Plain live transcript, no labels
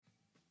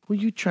Were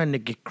you trying to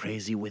get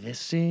crazy with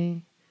this, eh?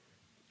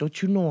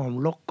 Don't you know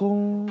I'm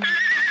loco?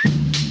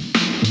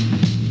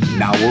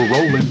 Now we're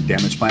rolling.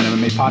 Damage Plan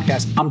MMA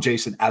podcast. I'm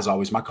Jason. As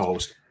always, my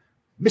co-host,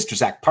 Mr.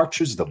 Zach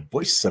Partridge, the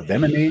voice of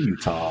MMA in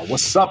Utah.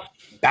 What's up?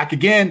 Back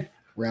again.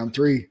 Round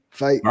three,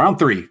 fight. Round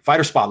three,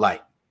 Fighter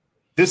Spotlight.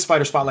 This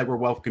Fighter Spotlight, we're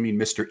welcoming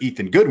Mr.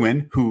 Ethan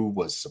Goodwin, who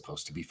was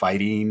supposed to be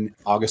fighting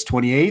August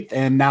 28th,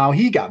 and now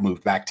he got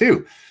moved back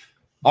too.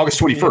 August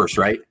 21st,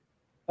 right?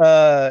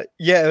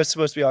 Yeah, it was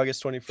supposed to be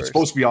August 21st. It's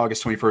supposed to be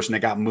August 21st, and it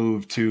got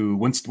moved to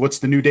what's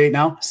the new date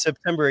now?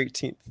 September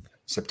 18th.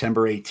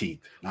 September 18th.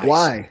 Nice.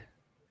 Why?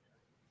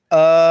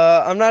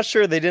 I'm not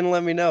sure. They didn't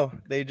let me know.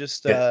 They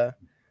just were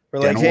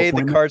like, Dental hey, the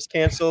appointment? card's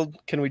canceled.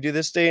 Can we do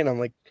this date? And I'm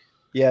like,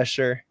 yeah,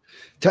 sure.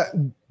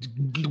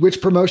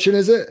 Which promotion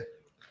is it?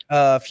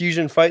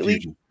 Fusion Fight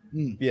League. Fusion.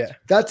 Yeah.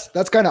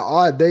 That's kind of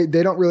odd. They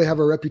don't really have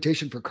a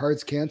reputation for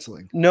cards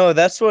canceling. No,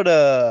 that's what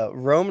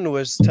Roman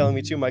was telling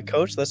me too. My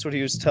coach, that's what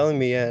he was telling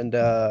me. And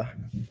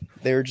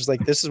they were just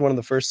like, this is one of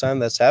the first time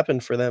that's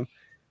happened for them.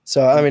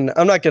 So, I mean,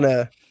 I'm not going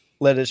to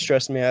let it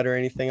stress me out or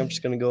anything. I'm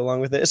just going to go along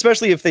with it,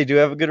 especially if they do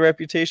have a good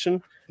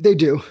reputation. They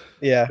do.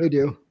 Yeah. They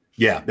do.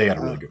 Yeah, they had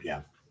a really good,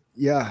 yeah.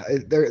 Yeah.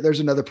 There's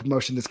another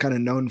promotion that's kind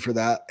of known for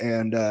that.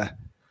 And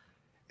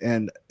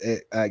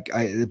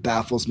it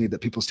baffles me that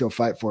people still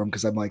fight for him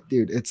because I'm like,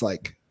 dude, it's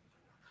like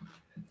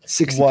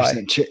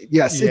 60%.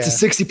 Yes,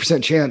 it's a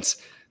 60% chance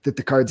that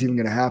the card's even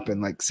going to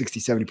happen, like 60,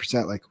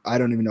 70%. Like, I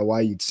don't even know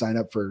why you'd sign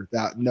up for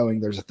that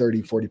knowing there's a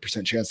 30,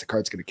 40% chance the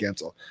card's going to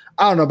cancel.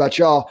 I don't know about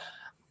y'all.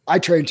 I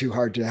train too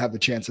hard to have the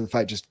chance of the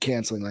fight just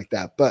canceling like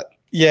that. But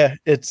yeah,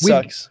 it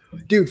sucks.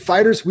 Dude,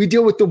 fighters, we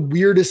deal with the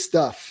weirdest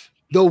stuff.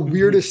 The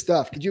weirdest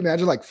stuff. Could you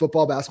imagine like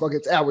football, basketball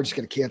games? We're just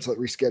going to cancel it,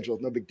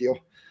 reschedule. No big deal.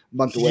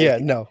 Month away. Yeah,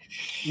 no,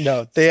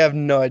 they have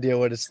no idea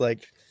what it's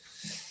like.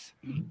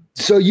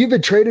 So you've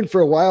been training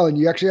for a while and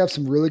you actually have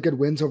some really good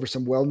wins over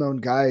some well-known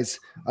guys.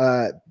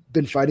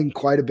 Been fighting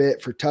quite a bit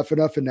for Tough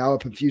Enough and now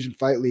up in Fusion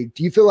Fight League.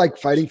 Do you feel like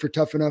fighting for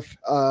Tough Enough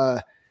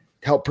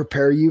help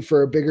prepare you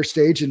for a bigger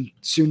stage and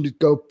soon to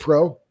go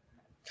pro?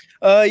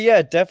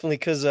 Yeah, definitely.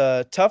 Because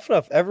Tough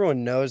Enough,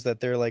 everyone knows that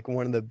they're like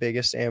one of the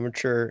biggest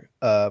amateur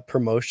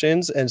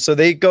promotions. And so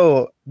they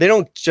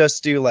don't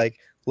just do like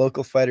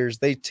local fighters.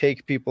 They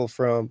take people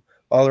from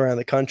all around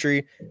the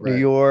country, right. New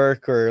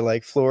York or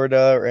like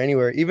Florida or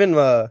anywhere. Even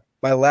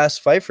my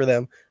last fight for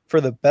them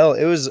for the belt,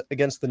 it was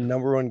against the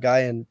number one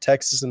guy in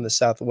Texas in the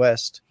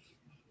Southwest.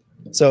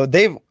 So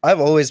I've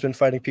always been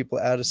fighting people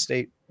out of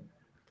state.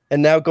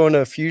 And now going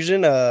to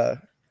Fusion, I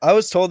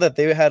was told that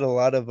they had a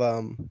lot of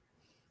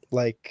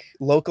like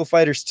local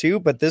fighters too,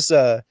 but this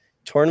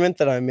tournament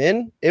that I'm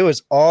in, it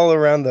was all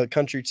around the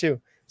country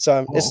too.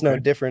 So it's no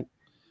different.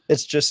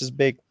 It's just as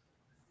big.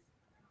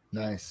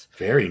 Nice.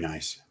 Very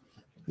nice.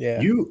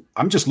 Yeah.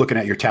 I'm just looking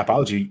at your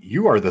Tapology.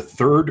 You are the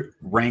third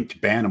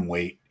ranked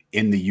bantamweight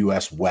in the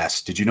US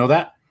West. Did you know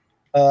that?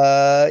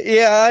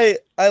 Yeah,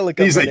 I look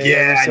up. He's like,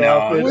 yeah, I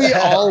know. We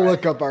all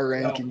look up our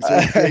rankings.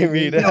 I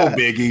mean, no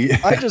biggie.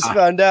 I just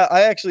found out.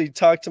 I actually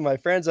talked to my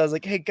friends. I was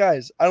like, hey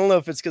guys, I don't know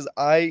if it's because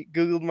I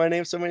Googled my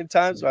name so many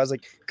times, but I was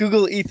like,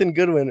 Google Ethan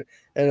Goodwin.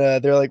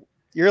 And they're like,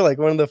 you're like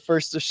one of the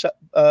first to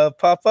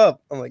pop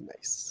up. I'm like,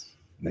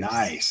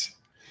 nice.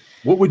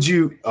 What would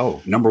you? Oh,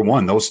 number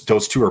one,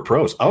 those two are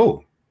pros.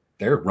 Oh,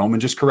 there, Roman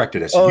just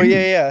corrected us. Oh,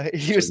 yeah.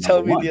 He was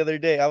telling me the other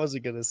day. I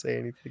wasn't gonna say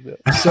anything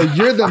though. So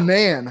you're the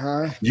man,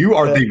 huh? You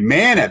are the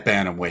man at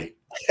bantamweight.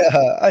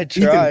 Yeah, I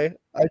try.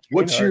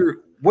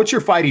 Ethan, what's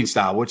your fighting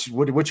style? What's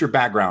your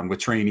background with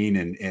training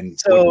and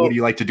what do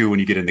you like to do when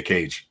you get in the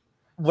cage?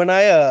 When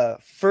I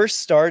first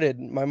started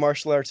my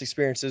martial arts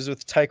experiences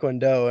with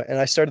Taekwondo, and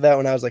I started that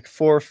when I was like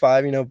 4 or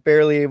 5,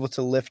 barely able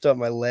to lift up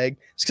my leg.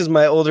 It's because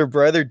my older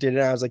brother did it.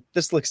 And I was like,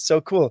 this looks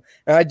so cool.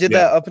 And I did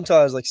that up until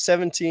I was like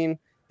 17.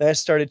 Then I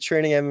started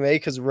training MMA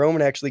because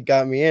Roman actually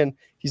got me in.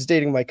 He's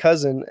dating my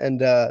cousin, and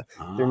they're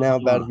now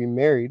about to be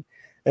married.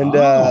 And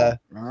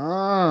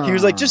he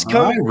was like, just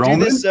come do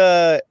this,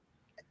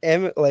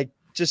 like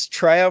just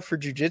try out for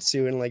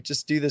jiu-jitsu and like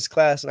just do this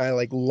class. And I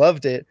like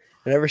loved it.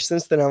 And ever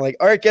since then, I'm like,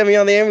 all right, get me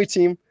on the AMI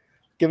team.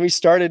 Get me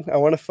started. I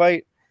want to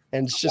fight.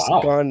 And it's just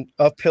gone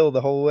uphill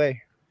the whole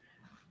way.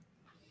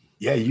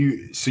 Yeah,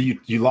 you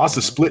lost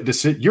a split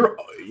decision.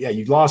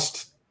 You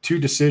lost 2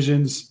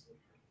 decisions.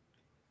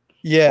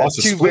 Yeah, lost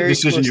a split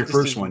decision your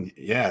first one.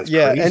 Yeah, crazy.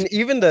 And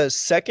even the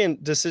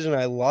second decision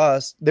I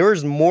lost, there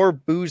was more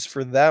boos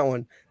for that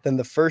one than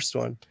the first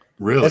one.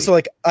 Really? And so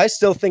like I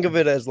still think of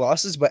it as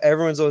losses, but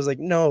everyone's always like,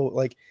 no,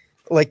 like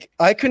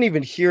I couldn't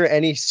even hear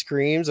any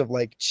screams of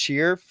like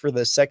cheer for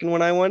the second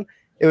one I won.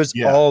 It was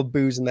all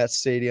boos in that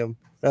stadium.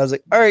 And I was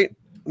like, all right,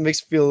 it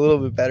makes me feel a little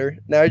bit better.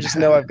 Now I just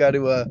know I've got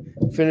to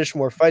finish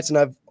more fights, and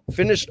I've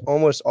finished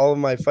almost all of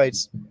my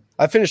fights.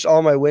 I finished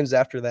all my wins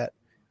after that.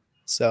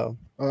 So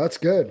that's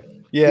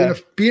good. Yeah,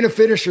 being a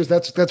finisher,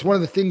 that's one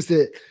of the things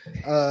that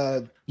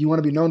you want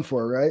to be known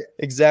for, right?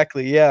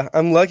 Exactly. Yeah,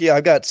 I'm lucky.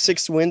 I've got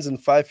 6 wins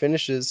and 5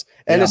 finishes,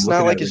 and it's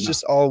not like it's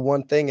just all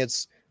one thing.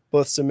 It's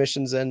both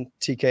submissions and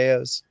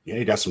TKOs. Yeah,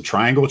 you got some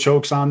triangle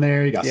chokes on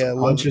there. You got some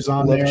punches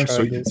on love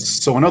there.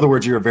 So in other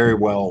words, you're a very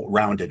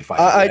well-rounded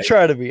fighter. I right?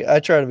 try to be.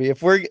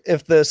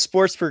 If the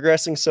sport's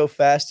progressing so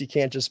fast, you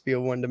can't just be a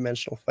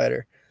one-dimensional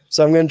fighter.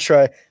 So I'm going to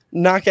try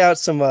knock out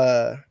some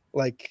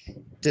like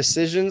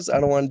decisions. I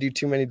don't want to do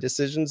too many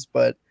decisions,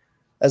 but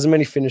as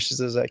many finishes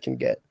as I can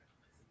get.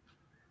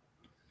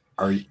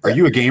 Are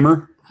you a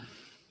gamer?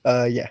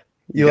 Yeah.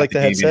 You like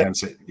the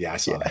headset? Yeah, I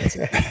saw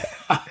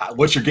that.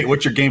 What's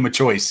your game of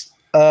choice?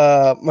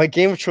 My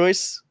game of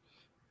choice,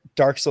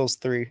 Dark Souls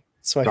 3.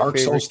 It's my Dark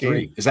favorite Souls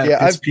 3. game. Is that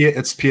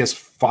it's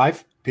PS5?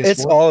 PS4?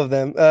 It's all of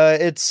them.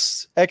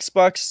 It's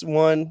Xbox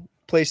One,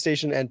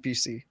 PlayStation, and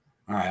PC.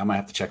 All right, I'm gonna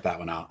have to check that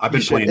one out. I've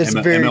been playing It's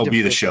MLB very The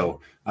difficult. Show.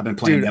 I've been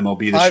playing Dude,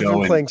 MLB The I've Show.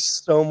 been playing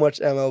so much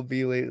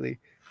MLB lately.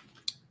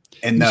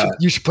 And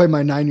You should play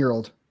my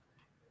 9-year-old.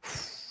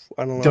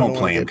 I don't know. don't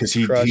play him because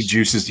he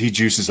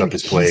juices up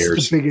his players.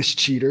 He's the biggest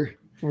cheater.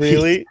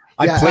 Really?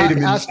 I played him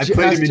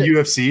in Jay.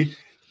 UFC.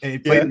 And he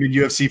played him in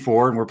UFC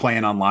 4, and we're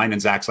playing online.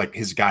 And Zach's like,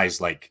 his guy's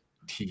like,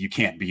 you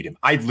can't beat him.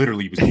 I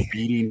literally was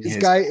beating This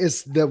guy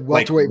is the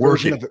welterweight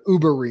version of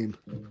Uber Reem.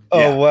 Oh,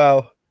 Yeah.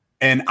 wow.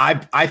 And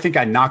I think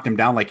I knocked him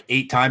down like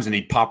 8 times, and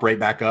he'd pop right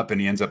back up,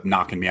 and he ends up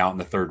knocking me out in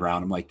the 3rd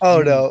round. I'm like, Oh,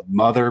 "You no.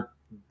 mother."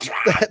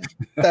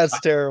 That's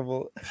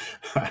terrible.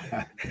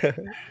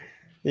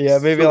 Yeah,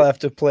 maybe I'll have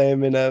to play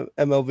him in a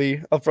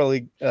MLB. I'll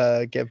probably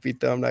get beat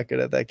though. I'm not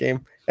good at that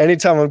game.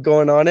 Anytime I'm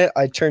going on it,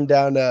 I turn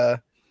down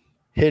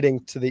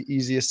hitting to the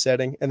easiest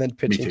setting and then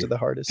pitching to the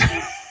hardest.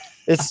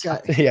 It's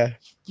yeah.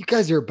 You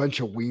guys are a bunch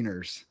of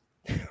wieners.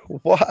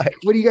 Why?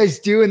 What are you guys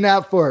doing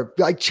that for?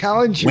 Like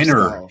challenge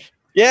yourself.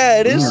 Yeah,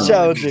 it is Winner.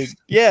 challenging.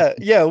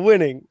 Yeah,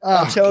 winning.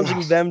 I'm Oh, challenging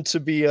gosh. them to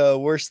be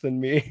worse than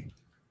me.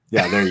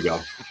 Yeah, there you go.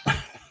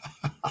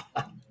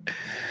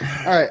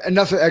 All right,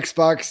 enough of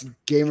Xbox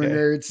gamer Okay.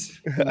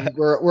 nerds.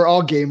 We're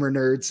all gamer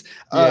nerds.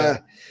 Yeah.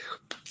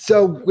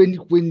 So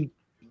when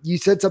you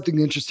said something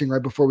interesting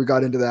right before we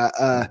got into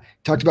that,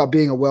 talked about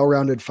being a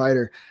well-rounded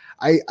fighter.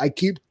 I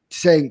keep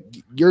saying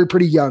you're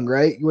pretty young,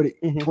 right? What,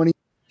 Mhm.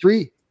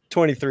 23?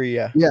 23,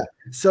 yeah.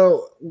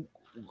 So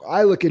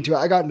I look into it.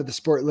 I got into the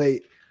sport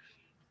late.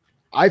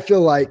 I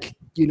feel like,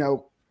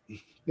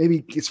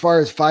 maybe as far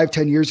as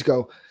 5-10 years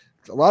ago,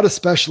 a lot of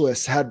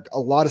specialists had a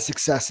lot of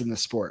success in the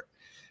sport.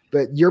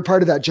 But you're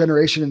part of that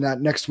generation and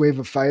that next wave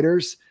of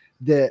fighters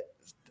that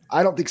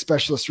I don't think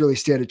specialists really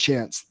stand a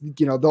chance.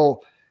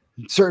 They'll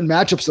certain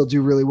matchups they'll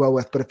do really well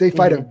with, but if they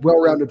fight a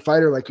well-rounded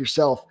fighter like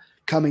yourself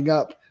coming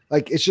up,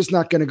 like it's just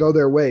not going to go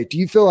their way. Do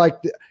you feel like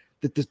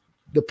that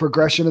the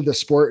progression of the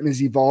sport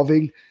is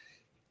evolving?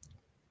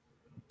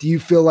 Do you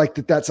feel like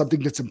that's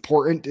something that's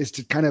important, is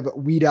to kind of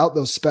weed out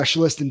those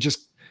specialists and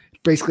just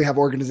basically have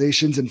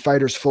organizations and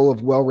fighters full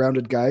of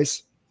well-rounded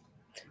guys?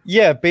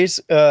 Yeah,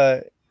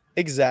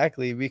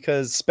 exactly,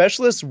 because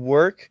specialists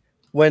work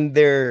when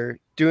they're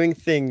doing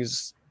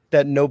things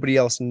that nobody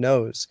else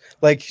knows.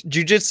 Like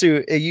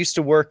jiu-jitsu, it used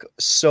to work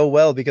so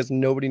well because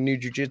nobody knew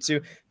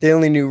jiu-jitsu. They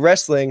only knew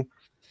wrestling,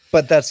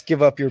 but that's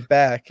give up your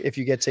back if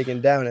you get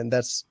taken down, and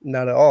that's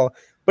not at all.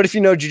 But if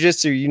you know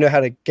jiu-jitsu, you know how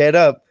to get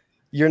up,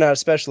 you're not a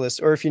specialist.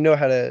 Or if you know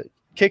how to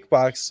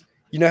kickbox,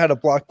 you know how to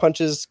block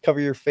punches, cover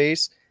your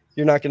face,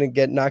 you're not going to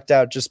get knocked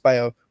out just by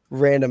a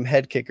random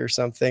head kick or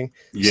something.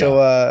 Yeah.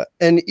 So,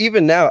 and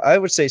even now, I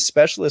would say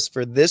specialists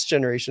for this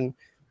generation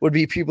would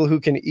be people who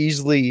can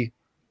easily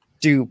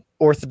do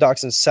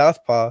orthodox and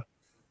southpaw.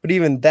 But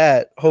even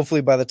that,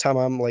 hopefully by the time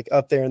I'm like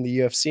up there in the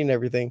UFC and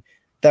everything,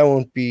 that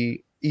won't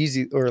be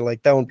easy, or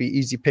like that won't be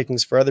easy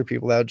pickings for other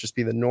people. That would just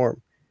be the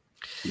norm.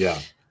 Yeah.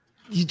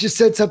 You just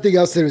said something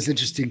else that was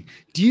interesting.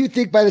 Do you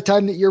think by the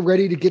time that you're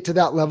ready to get to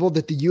that level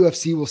that the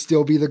UFC will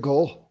still be the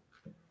goal?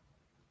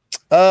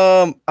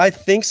 I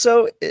think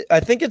so. I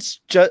think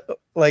it's just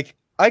like,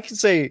 I could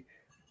say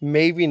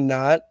maybe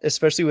not,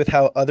 especially with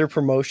how other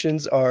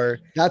promotions are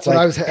That's like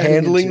what I was heading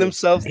handling into.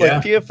 themselves. Yeah.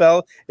 Like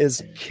PFL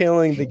is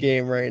killing the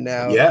game right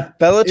now. Yeah.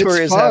 Bellator It's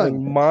is fun.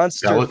 having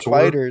monster Bellator.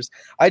 fighters.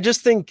 I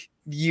just think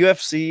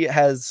UFC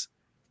has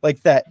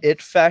like that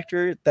it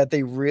factor that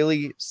they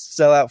really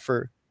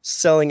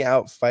selling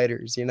out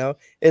fighters,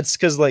 It's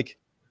because like,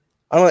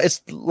 I don't know,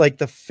 it's like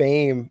the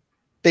fame.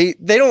 They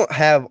don't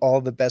have all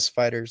the best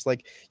fighters.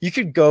 Like you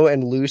could go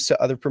and lose to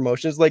other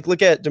promotions. Like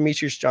look at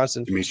Demetrius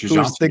Johnson, who's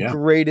the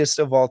greatest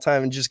of all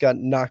time and just got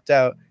knocked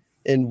out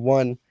in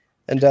one.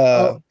 And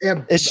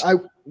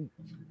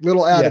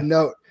little added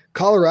note,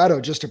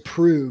 Colorado just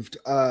approved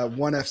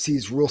ONE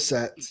FC's rule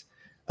set.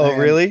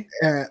 Really?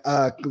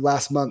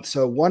 Last month.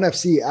 So ONE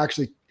FC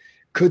actually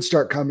could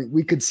start coming.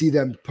 We could see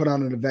them put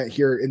on an event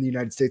here in the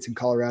United States in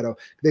Colorado.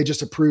 They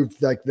just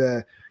approved like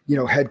the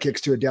head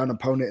kicks to a down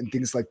opponent and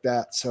things like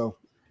that. So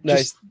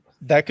nice.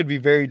 That could be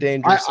very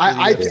dangerous.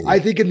 I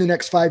think in the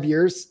next 5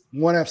 years,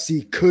 ONE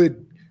FC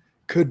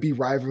could be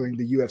rivaling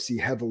the UFC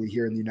heavily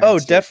here in the United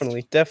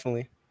States.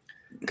 Definitely.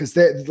 Because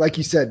they, like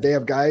you said, they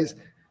have guys.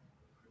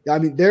 I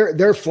mean, their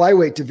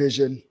flyweight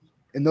division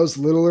and those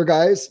littler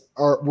guys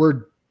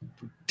were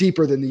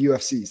deeper than the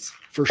UFC's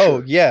for sure.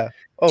 Oh yeah.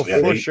 Oh, Yeah,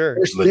 for they- sure.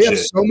 They have Legit.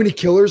 so many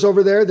killers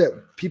over there that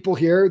people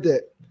hear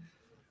that,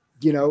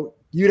 you know,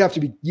 you have to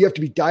be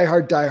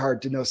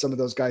diehard to know some of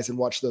those guys and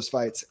watch those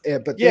fights.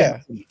 But they Yeah.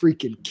 have some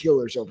freaking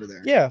killers over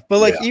there. Yeah, but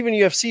like Yeah. even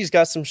UFC's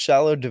got some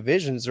shallow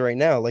divisions right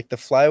now. Like the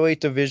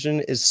flyweight division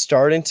is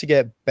starting to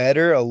get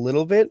better a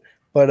little bit,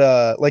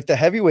 but like the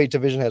heavyweight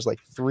division has like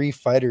 3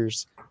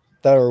 fighters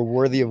that are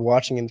worthy of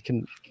watching and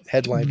can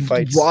headline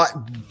fights.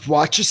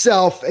 Watch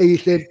yourself,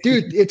 Ethan.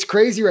 Dude, it's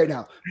crazy right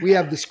now. We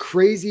have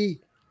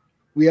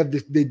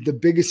the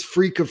biggest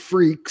freak of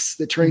freaks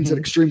that trains at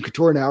Extreme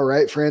Couture now,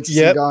 right? Francis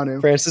Yep. Ngannou.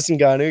 Francis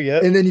Ngannou, yeah.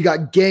 And then you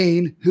got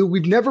Gain, who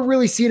we've never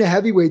really seen a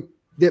heavyweight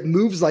that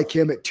moves like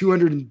him at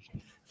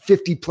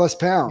 250 plus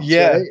pounds.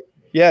 Yeah. Right?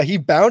 Yeah, he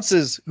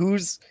bounces. Who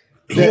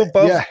Yeah,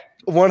 above yeah,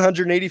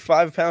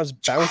 185 pounds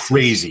bounces.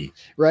 Crazy.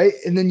 right.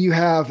 And then you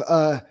have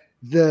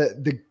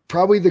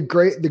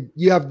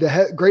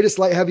greatest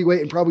light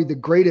heavyweight and probably the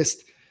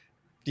greatest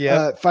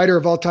Yeah. fighter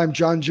of all time.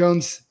 John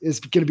Jones is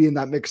going to be in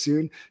that mix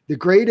soon. The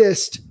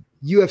greatest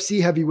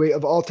UFC heavyweight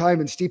of all time,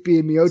 and Stipe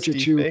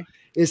Miocic, who Stipe.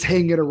 is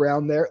hanging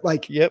around there.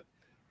 Like, Yep.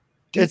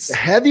 dude, It's the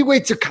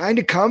heavyweights are kind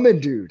of coming,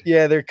 dude.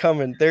 yeah, they're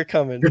coming. They're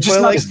coming. They're just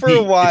But not like as for deep.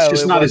 a while, It's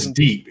just it not as wasn't-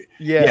 deep.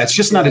 Yeah, it's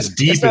just not as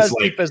deep It's not as as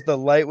like deep as the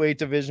lightweight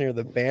division or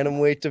the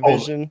bantamweight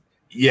division.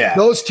 yeah.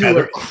 Those two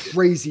Feather- are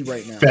crazy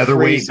right now.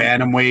 featherweight, crazy.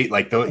 bantamweight,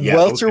 like those. Yeah,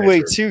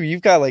 Welterweight those guys too.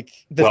 You've got like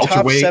the top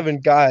Welterweight. 7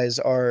 guys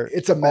are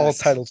It's a all mess.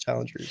 title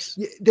challengers.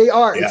 Yeah, they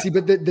are. Yeah. See,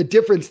 but the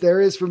difference there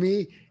is for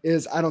me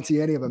is I don't see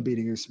any of them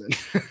beating Usman.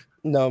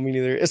 No, me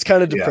neither. It's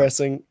kind of Yeah.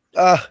 depressing.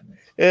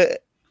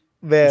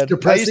 Man, I used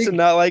depressing? to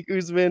not like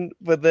Usman,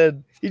 but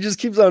then he just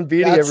keeps on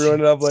beating That's- everyone,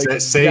 and I'm like, are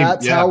same.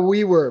 That's yeah. how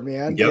we were,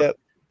 man. Yep. yep.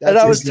 That's And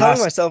I was his telling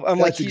last- myself, I'm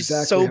like, that's he's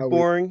exactly so how we-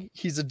 boring.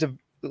 He's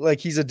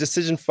a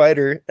decision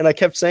fighter, and I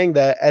kept saying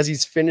that as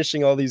he's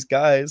finishing all these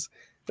guys,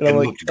 and It I'm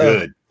like, looked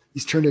good.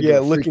 He's turned into Yeah,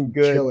 a looking freaking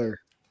good. killer.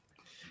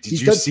 Did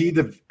He's you done- see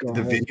the Go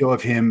the ahead. video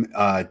of him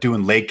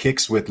doing leg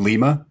kicks with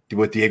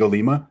Diego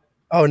Lima?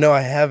 oh no,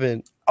 I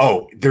haven't.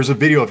 Oh, there's a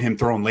video of him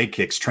throwing leg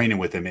kicks, training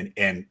with him,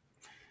 and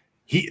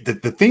he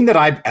the thing that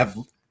I have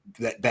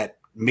that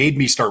made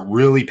me start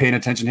really paying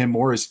attention to him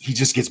more is he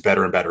just gets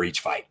better and better each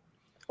fight.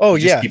 Oh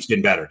He just yeah, keeps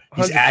getting better.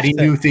 He's 100%. adding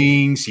new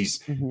things.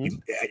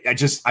 Mhm.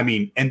 I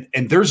mean, and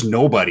there's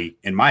nobody,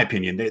 in my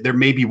opinion, there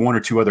may be 1 or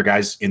 2 other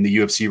guys in the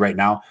UFC right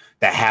now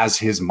that has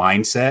his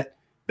mindset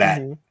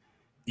that, Mhm.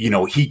 you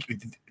know,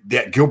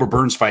 that Gilbert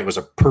Burns fight was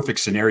a perfect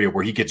scenario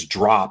where he gets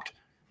dropped,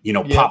 you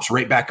know, Yeah. pops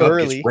right back up,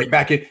 Early.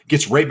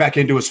 gets right back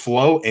into his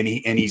flow, and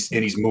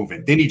he's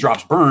moving. Then he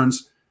drops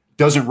Burns,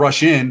 doesn't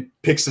rush in,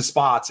 picks the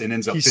spots, and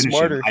ends up He's finishing.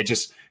 smarter.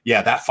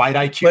 That fight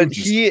IQ. But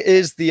he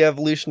is the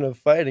evolution of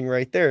fighting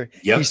right there.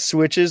 Yep. He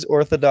switches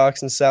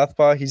orthodox and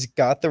southpaw. He's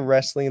got the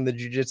wrestling and the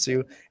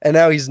jiu-jitsu, and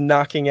now he's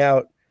knocking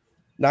out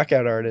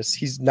knockout artists.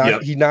 He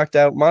knocked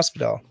out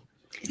Masvidal.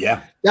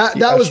 yeah. That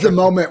Yeah, was the sure.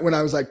 moment when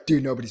I was like,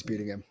 dude, nobody's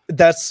beating him.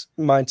 That's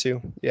mine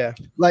too. Yeah.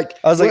 Like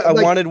I was like, I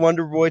like, wanted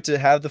Wonder Boy to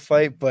have the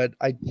fight, but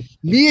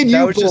me and that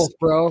you was both, just-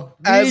 bro. Me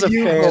as a and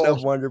you fan both.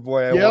 of Wonder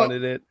Boy, I Yep.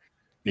 wanted it.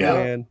 Yeah.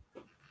 Man.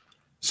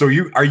 So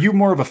are you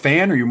more of a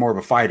fan or are you more of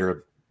a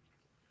fighter?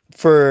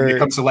 For When it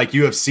comes to like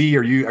UFC,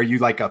 are you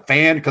like a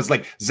fan? Because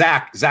like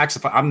Zach's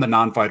I'm the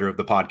non-fighter of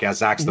the podcast.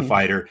 Zach's the Mhm.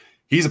 fighter.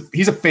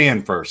 He's a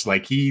fan first.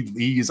 Like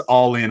he's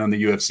all in on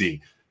the UFC.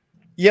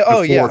 yeah,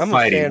 oh yeah, before I'm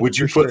fighting. a fan. Would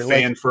you for put sure.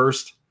 fan Like,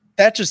 first?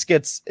 that just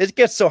gets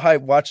so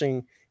hype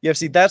watching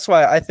UFC. That's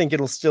why I think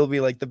it'll still be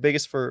like the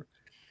biggest for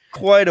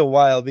quite a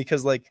while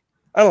because like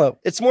I don't know,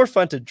 it's more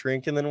fun to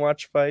drink and then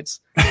watch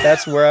fights.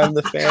 That's where I'm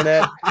the fan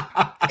at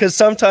because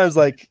sometimes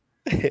like,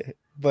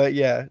 but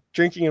yeah,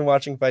 drinking and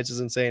watching fights is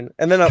insane.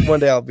 And then one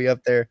day I'll be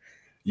up there.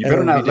 You and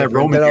better it'll not be let different.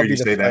 Roman Then I'll hear be you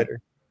the say that.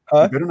 fighter.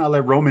 Huh? You better not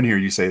let Roman hear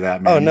you say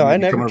that, man. Oh no, He I might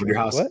be never coming over to your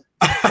drink.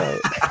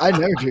 house. What? I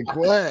never drink.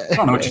 What? I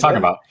don't know what you're talking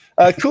about.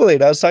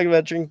 Kool-Aid. I was talking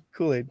about drinking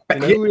Kool-Aid. You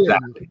know? Yeah,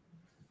 exactly.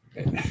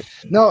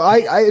 No,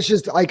 I it's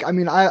just like I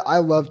mean I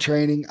love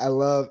training. I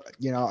love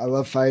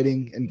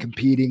fighting and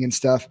competing and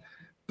stuff.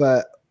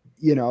 But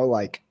I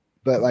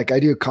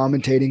do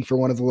commentating for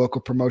one of the local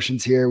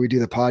promotions here. We do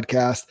the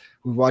podcast.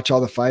 We watch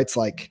all the fights.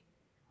 Like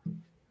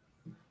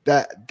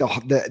that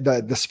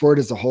the sport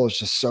as a whole is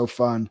just so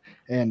fun.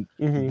 And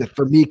Mhm.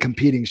 for me,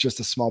 competing is just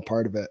a small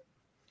part of it.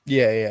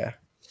 Yeah.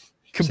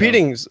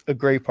 Competing's a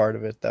great part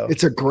of it though.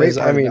 It's a great Because,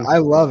 part. I mean, of it. I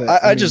love it.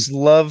 I mean, just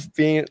love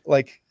being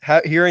like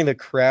hearing the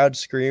crowd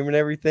scream and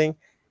everything.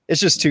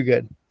 It's just too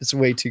good. It's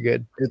way too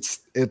good.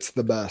 it's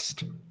the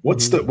best.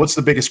 What's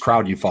the biggest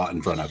crowd you fought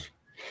in front of?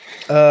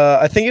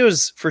 I think it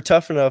was for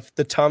Tough Enough,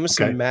 the Thomas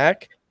Okay. and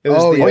Mac. It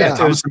was Oh, the Oh yeah, Yeah. it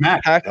Thomas was and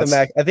Mac. packed the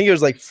Mac. I think it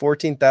was like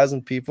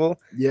 14,000 people.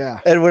 Yeah.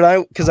 And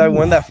because I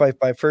won that fight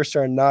by first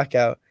round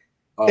knockout,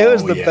 it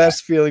was the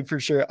best feeling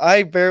for sure.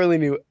 I barely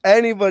knew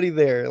anybody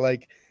there,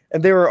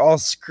 and they were all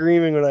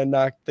screaming when I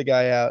knocked the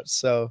guy out.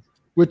 So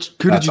Who did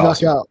That's you knock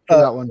awesome. out for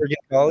that one? Oregon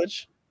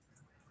College,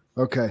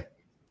 Okay.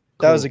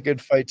 that was a Cool.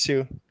 good fight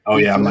too. Oh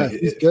yeah, Yeah,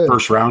 he's good.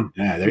 first round.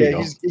 Yeah, there you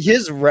go.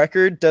 His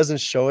record doesn't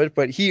show it,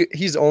 but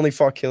he's only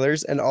fought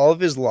killers, and all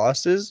of his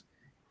losses,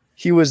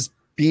 he was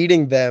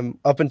beating them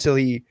up until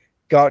he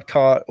got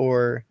caught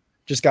or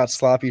just got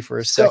sloppy for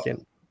a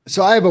second.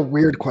 So I have a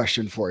weird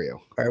question for you.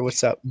 All right,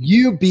 what's up?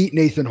 You beat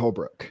Nathan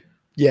Holbrook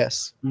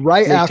Yes.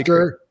 right Nate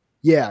after,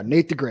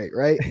 Nate the Great,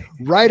 right?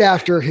 Right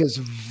after his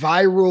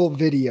viral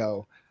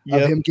video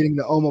of him getting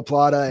the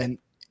omoplata, and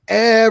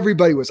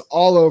everybody was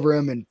all over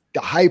him, and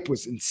the hype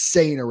was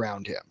insane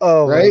around him.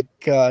 Oh right?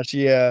 my gosh,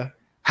 yeah.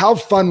 How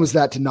fun was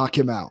that to knock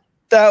him out?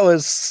 That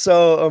was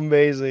so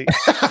amazing.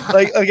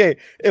 Like, okay,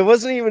 it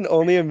wasn't even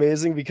only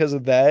amazing because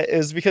of that. It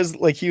was because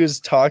like he was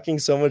talking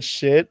so much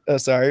shit. Oh,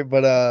 sorry,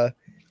 but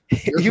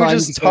he would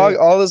just talk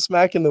all the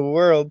smack in the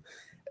world,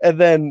 and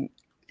then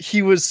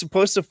he was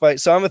supposed to fight.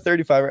 So I'm a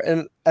 35er,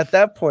 and at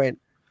that point,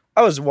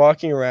 I was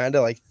walking around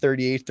at like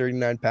 38,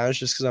 39 pounds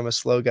just because I'm a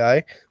slow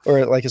guy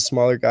or like a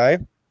smaller guy.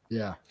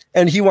 Yeah.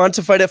 And he wanted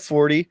to fight at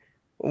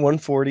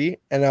 140,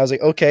 and I was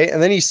like, okay.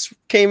 And then he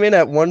came in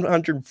at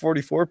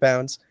 144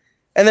 pounds,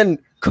 and then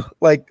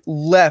like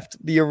left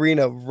the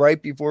arena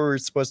right before we were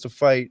supposed to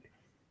fight.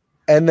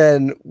 And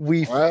then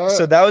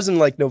so that was in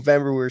like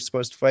November we were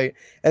supposed to fight,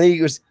 and then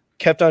he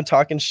kept on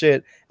talking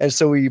shit, and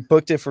so we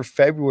booked it for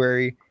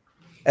February,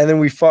 and then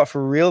we fought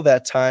for real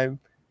that time.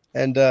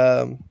 And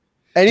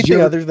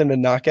anything other than a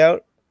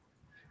knockout,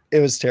 it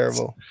was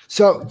terrible.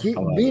 So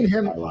me and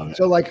him,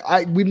 so like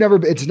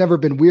it's never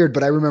been weird,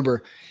 but I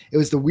remember it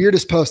was the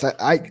weirdest post.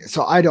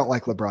 So I don't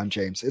like LeBron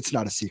James. It's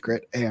not a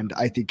secret. And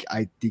I think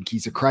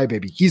he's a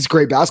crybaby. He's a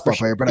great basketball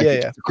player, but I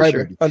think he's a crybaby.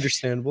 Sure.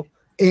 Understandable.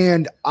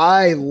 And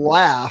I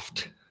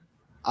laughed.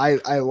 I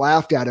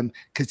laughed at him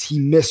because he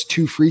missed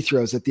 2 free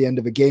throws at the end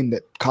of a game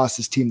that cost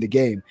his team the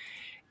game.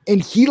 And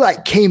he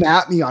like came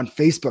at me on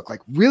Facebook,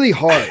 like really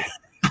hard.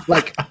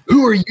 Like,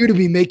 who are you to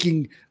be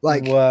making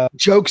like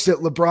jokes at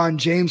LeBron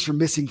James for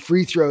missing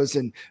free throws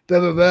and blah,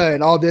 blah, blah,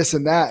 and all this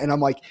and that. And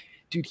I'm like,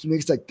 dude, he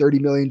makes like $30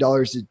 million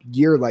a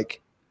year.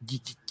 Like,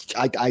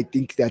 I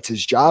think that's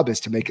his job, is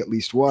to make at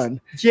least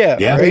one. Yeah.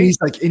 Right? And he's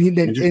like,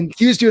 and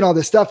he was doing all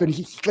this stuff, and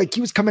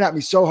he was coming at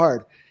me so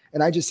hard.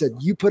 And I just said,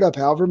 you put up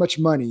however much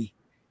money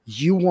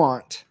you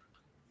want,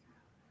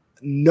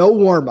 no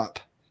warm up.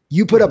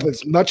 You put up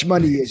as much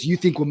money as you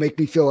think will make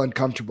me feel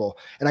uncomfortable,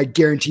 and I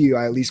guarantee you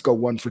I at least go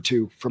 1 for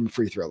 2 from a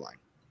free throw line.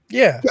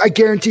 Yeah. I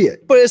guarantee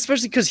it. But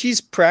especially because he's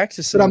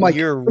practicing. But I'm like,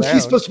 year-round.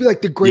 he's supposed to be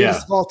like the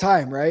greatest of all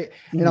time, right?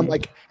 And I'm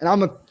like, and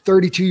I'm a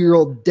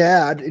 32-year-old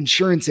dad,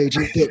 insurance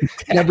agent that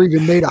never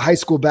even made a high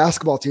school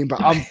basketball team,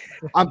 but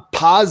I'm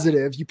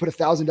positive you put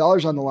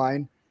 $1,000 on the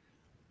line,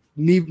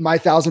 me my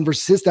 1,000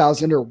 versus his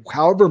 1,000 or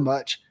however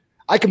much,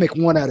 I can make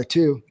 1 out of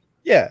 2.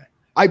 Yeah.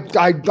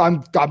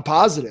 I'm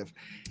positive.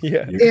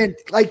 Yeah. And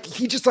like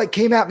he just like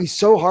came at me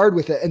so hard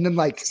with it and then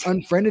like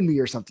unfriended me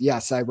or something. Yeah,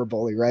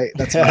 cyberbully, right?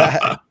 That's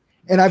right.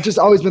 And I've just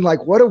always been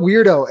like, what a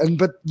weirdo.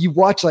 But you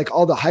watch like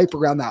all the hype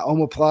around that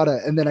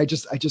omoplata, and then I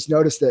just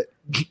noticed that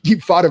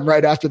you fought him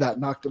right after that,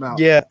 knocked him out.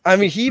 Yeah. I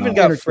mean, he even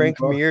got Frank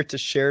Mir to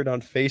share it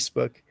on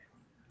Facebook.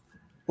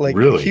 Like,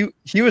 really?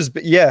 He was,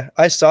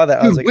 I saw that.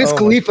 Dude, I was like, Wiz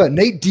Khalifa,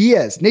 Nate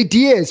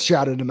Diaz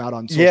shouted him out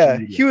on social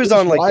media. He was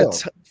on like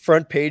the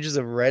front pages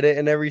of Reddit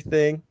and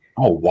everything.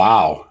 Oh,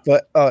 wow.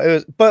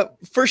 But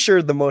for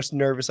sure the most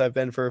nervous I've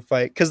been for a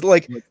fight. Cause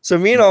like, so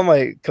me and all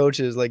my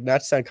coaches, like,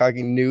 not to sound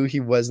cocky, knew he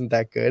wasn't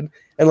that good.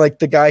 And like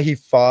the guy he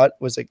fought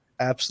was like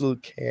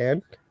absolute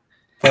can.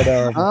 But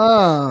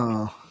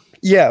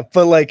yeah,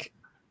 but like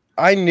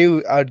I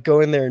knew I'd go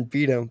in there and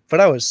beat him,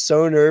 but I was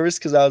so nervous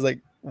because I was like,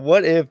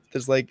 what if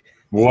this like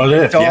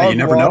you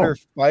never know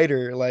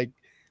fighter, like,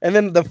 and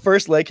then the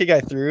first leg kick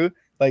I threw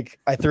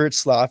it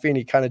sloppy and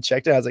he kind of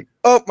checked it. I was like,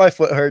 oh, my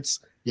foot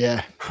hurts.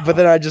 Yeah. But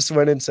then I just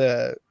went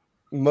into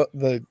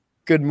the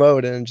good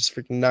mode and just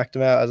freaking knocked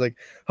him out. I was like,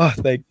 oh,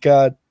 thank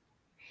God.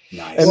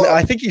 Nice. And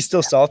I think he's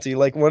still salty.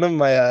 Like one of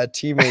my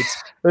teammates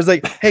was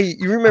like, hey,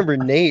 you remember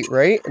Nate,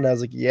 right? And I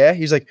was like, yeah.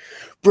 He's like,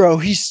 bro,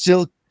 he's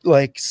still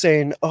like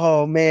saying,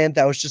 oh man,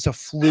 that was just a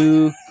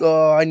fluke.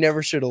 Oh, I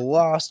never should have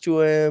lost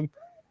to him.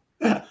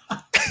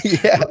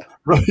 Yeah.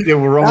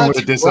 We're rolling with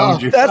it.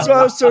 Disowned you. That's why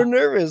I was so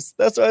nervous.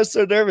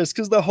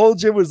 Because the whole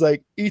gym was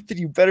like, Ethan,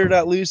 you better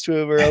not lose to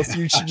him or else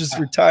you should just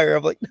retire.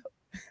 I'm like, no,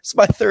 it's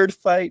my 3rd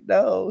fight.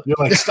 No. You're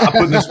like, stop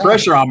putting this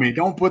pressure on me.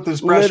 Don't put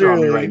this pressure on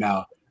me right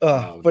now.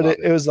 But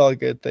it was all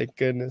good. Thank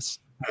goodness.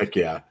 Heck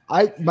yeah.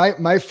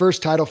 My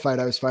first title fight,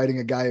 I was fighting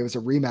a guy. It was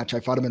a rematch.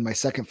 I fought him in my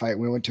 2nd fight.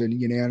 We went to a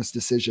unanimous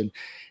decision,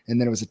 and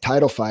then it was a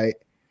title fight.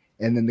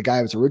 And then the guy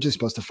I was originally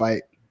supposed to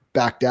fight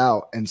backed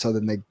out. And so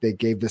then they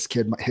gave this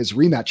kid his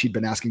rematch he'd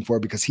been asking for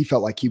because he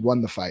felt like he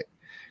won the fight.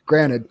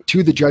 Granted, 2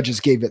 of the judges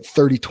gave it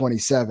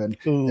 30-27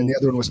 and the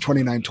other one was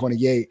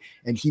 29-28.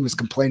 And he was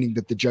complaining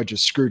that the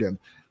judges screwed him.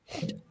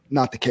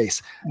 Not the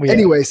case. Yeah.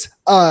 Anyways.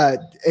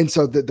 And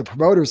so the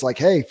promoter's like,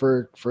 hey,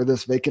 for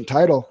this vacant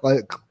title,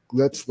 like,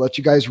 let's let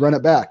you guys run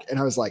it back. And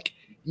I was like,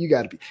 you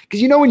got to be,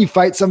 because when you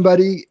fight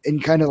somebody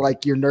and kind of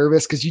like you're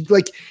nervous because you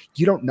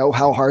don't know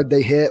how hard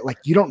they hit, like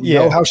you don't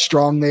know how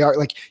strong they are,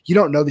 like you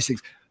don't know these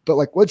things. But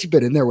like once you've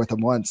been in there with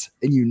them once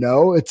and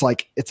it's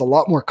like it's a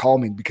lot more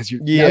calming because now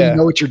Yeah. you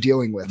know what you're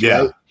dealing with. Yeah.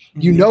 Right?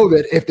 You know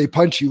that if they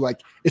punch you, like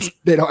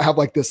they don't have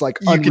like this like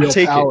You can unreal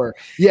take it. power.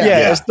 Yeah,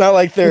 Yeah. it's not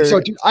like they're And so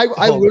dude, I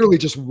Oh. literally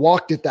just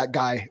walked at that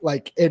guy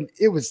like, and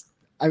it was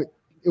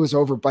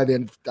over by the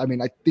end. I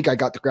mean, I think I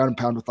got the ground and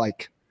pound with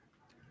like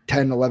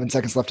 10, 11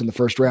 seconds left in the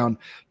first round.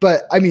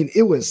 But I mean,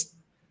 it was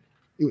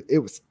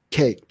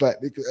cake. But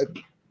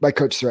my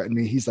coach threatened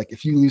me. He's like,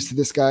 if you lose to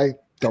this guy,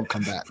 don't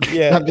come back.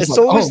 Yeah, I'm just it's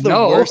like, always oh, the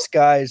no. worst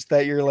guys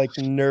that you're like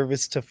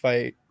nervous to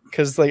fight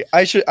because like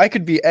I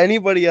could be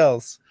anybody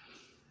else,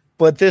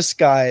 but this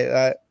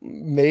guy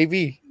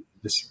maybe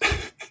This-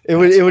 it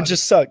would That's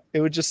just suck.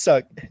 It would just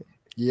suck.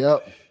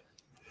 Yep.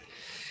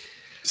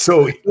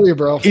 So, Feel you,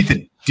 bro.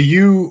 Ethan,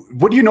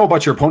 what do you know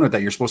about your opponent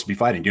that you're supposed to be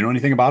fighting? Do you know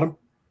anything about him?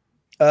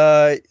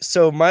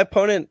 So my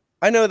opponent,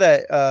 I know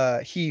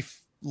that he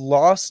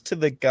lost to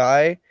the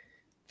guy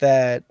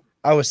that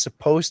I was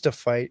supposed to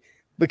fight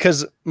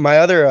because my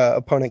other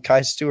opponent,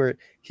 Kai Stewart,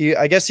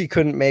 I guess he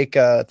couldn't make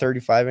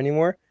 35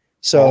 anymore.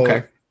 So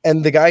Okay.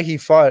 and the guy he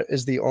fought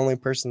is the only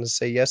person to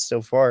say yes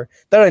so far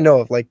that I know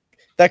of. Like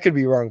that could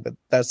be wrong, but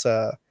that's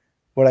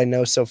what I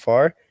know so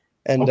far.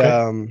 And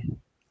Okay.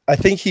 I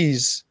think he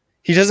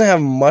doesn't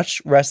have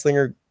much wrestling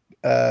or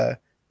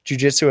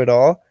jiu-jitsu at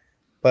all,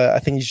 but I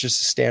think he's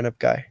just a stand-up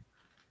guy.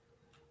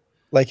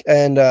 Like,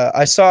 and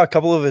I saw a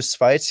couple of his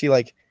fights. He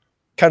like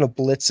kind of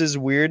blitzes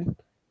weird,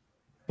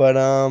 but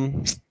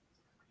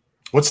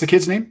What's the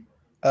kid's name?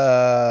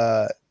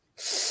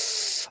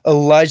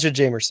 Elijah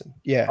Jamerson.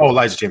 Yeah. Oh,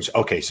 Elijah James.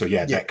 Okay, so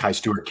yeah, Yeah. that Kai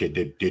Stewart kid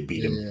did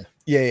beat him.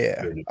 Yeah.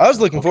 Yeah. I was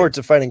looking Okay. forward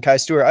to fighting Kai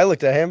Stewart. I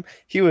looked at him.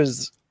 He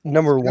was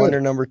number one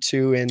or number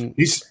two in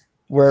He's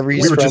wherever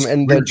he's we were from. just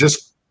And we were then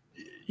just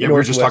we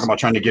were just Northwest. talking about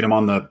trying to get him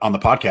on the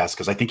podcast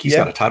because I think he's Yeah.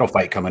 got a title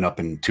fight coming up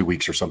in 2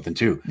 weeks or something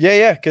too.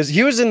 yeah, because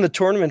he was in the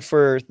tournament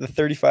for the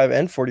 35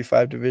 and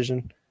 45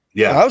 division.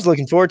 Yeah, I was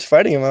looking forward to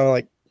fighting him. I'm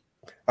like,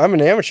 I'm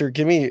an amateur.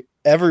 Give me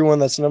everyone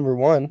that's number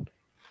one.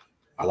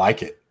 I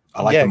like it.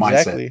 I like the mindset.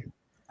 Exactly.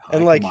 I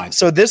And the like, mindset.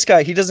 so this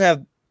guy, he doesn't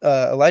have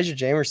Elijah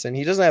Jamerson.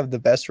 He doesn't have the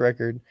best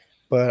record,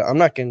 but I'm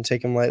not going to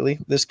take him lightly.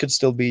 This could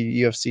still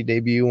be UFC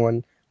debut,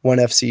 one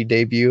FC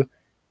debut.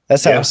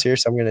 That's how Yeah.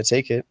 serious I'm going to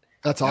take it.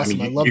 That's I awesome.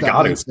 mean, I love you that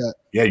got it. mindset.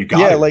 Yeah, you got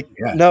Yeah, it. like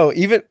yeah. no,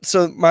 even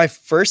so, my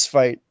first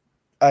fight,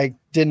 I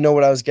didn't know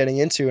what I was getting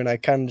into, and I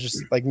kind of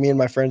just like me and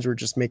my friends were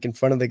just making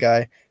fun of the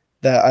guy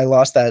that I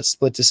lost that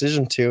split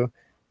decision to,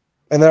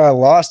 and then I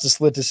lost a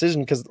split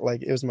decision because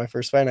like it was my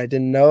first fight and I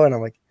didn't know, and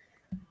I'm like,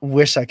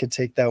 wish I could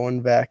take that one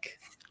back,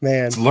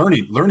 man. It's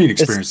learning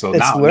experience though. it's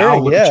Now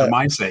learning, look at your yeah.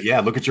 mindset. Yeah,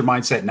 look at your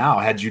mindset now.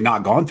 Had you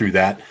not gone through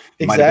that,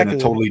 it might have been a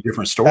Exactly. totally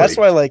different story. That's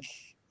why, like,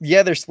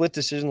 yeah, there's split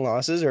decision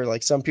losses, or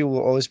like some people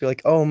will always be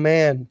like, "Oh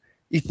man,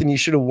 Ethan, you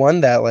should have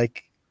won that."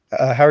 Like,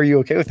 how are you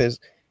okay with this?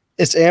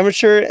 It's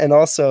amateur, and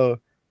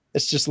also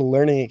it's just a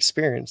learning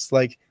experience.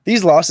 Like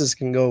these losses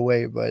can go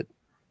away, but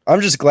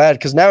I'm just glad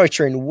because now I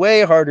train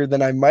way harder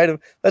than I might have.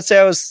 Let's say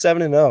I was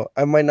 7-0,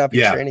 I might not be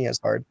Yeah. training as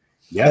hard.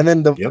 yeah, And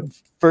then the Yep.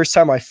 first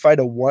time I fight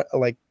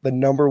like the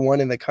number one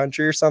in the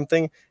country or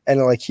something,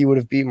 and like he would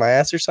have beat my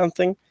ass or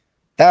something,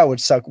 that would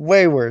suck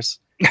way worse.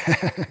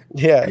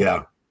 Yeah.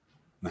 yeah.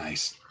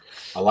 Nice.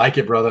 I like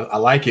it, brother. I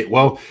like it.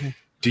 Well,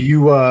 do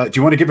you want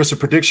to give us a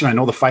prediction? I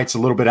know the fight's a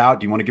little bit out.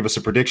 Do you want to give us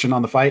a prediction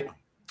on the fight?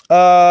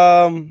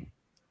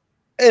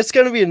 It's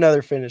gonna be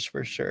another finish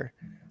for sure.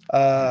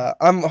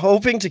 I'm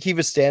hoping to keep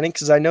it standing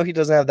because I know he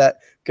doesn't have that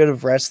good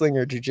of wrestling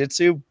or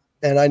jiu-jitsu,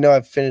 and I know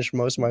I've finished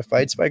most of my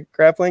fights by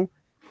grappling.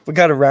 We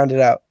got to round it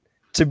out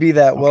to be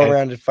that Okay.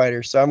 well-rounded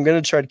fighter. So I'm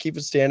gonna try to keep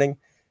it standing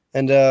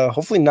and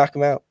hopefully knock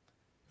him out,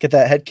 get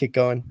that head kick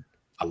going.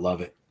 I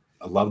love it.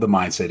 I love the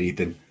mindset,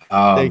 Ethan.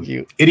 Thank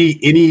you.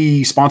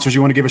 Any sponsors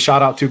you want to give a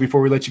shout out to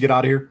before we let you get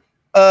out of here?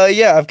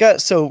 Yeah, I've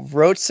got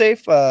Road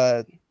Safe.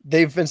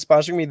 They've been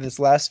sponsoring me this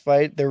last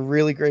fight. They're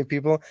really great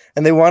people,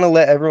 and they want to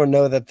let everyone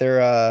know that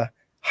they're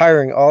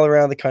hiring all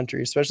around the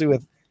country, especially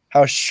with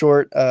how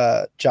short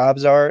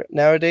jobs are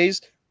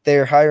nowadays.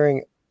 They're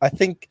hiring. I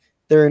think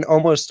they're in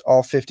almost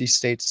all 50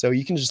 states, so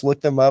you can just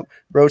look them up.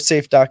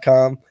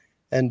 Roadsafe.com,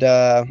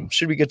 and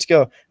should be good to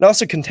go. And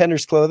also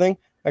Contenders Clothing.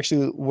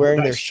 Actually wearing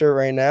their nice. shirt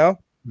right now.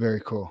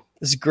 Very cool.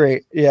 This is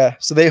great. Yeah.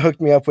 So they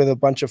hooked me up with a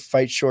bunch of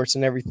fight shorts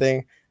and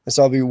everything. And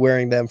so I'll be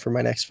wearing them for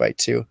my next fight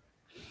too.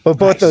 But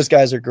both Nice. those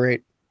guys are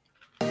great.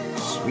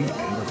 Sweet,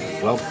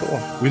 man.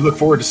 Well, we look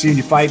forward to seeing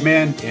you fight,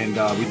 man, and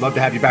we'd love to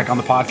have you back on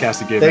the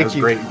podcast again. Thank That was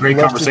you. great Love to be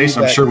conversation.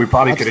 I'm back. sure we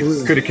probably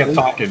Absolutely. could have kept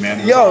talking, man.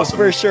 It was Yo, awesome.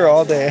 for sure,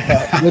 all day.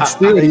 Let's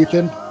do it,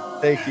 Ethan.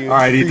 Thank you. All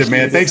right, Ethan,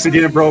 man. Appreciate it. Thanks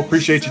again, bro.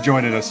 Appreciate you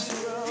joining us.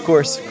 Of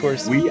course, of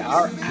course. We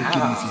are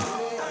out.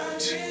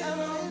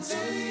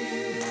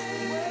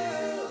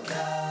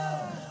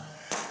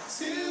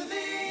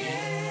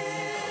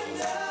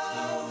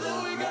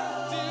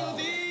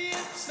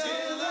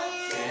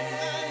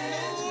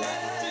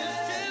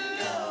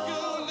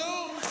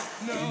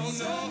 No,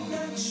 no,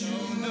 no,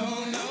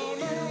 no, no,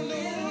 no.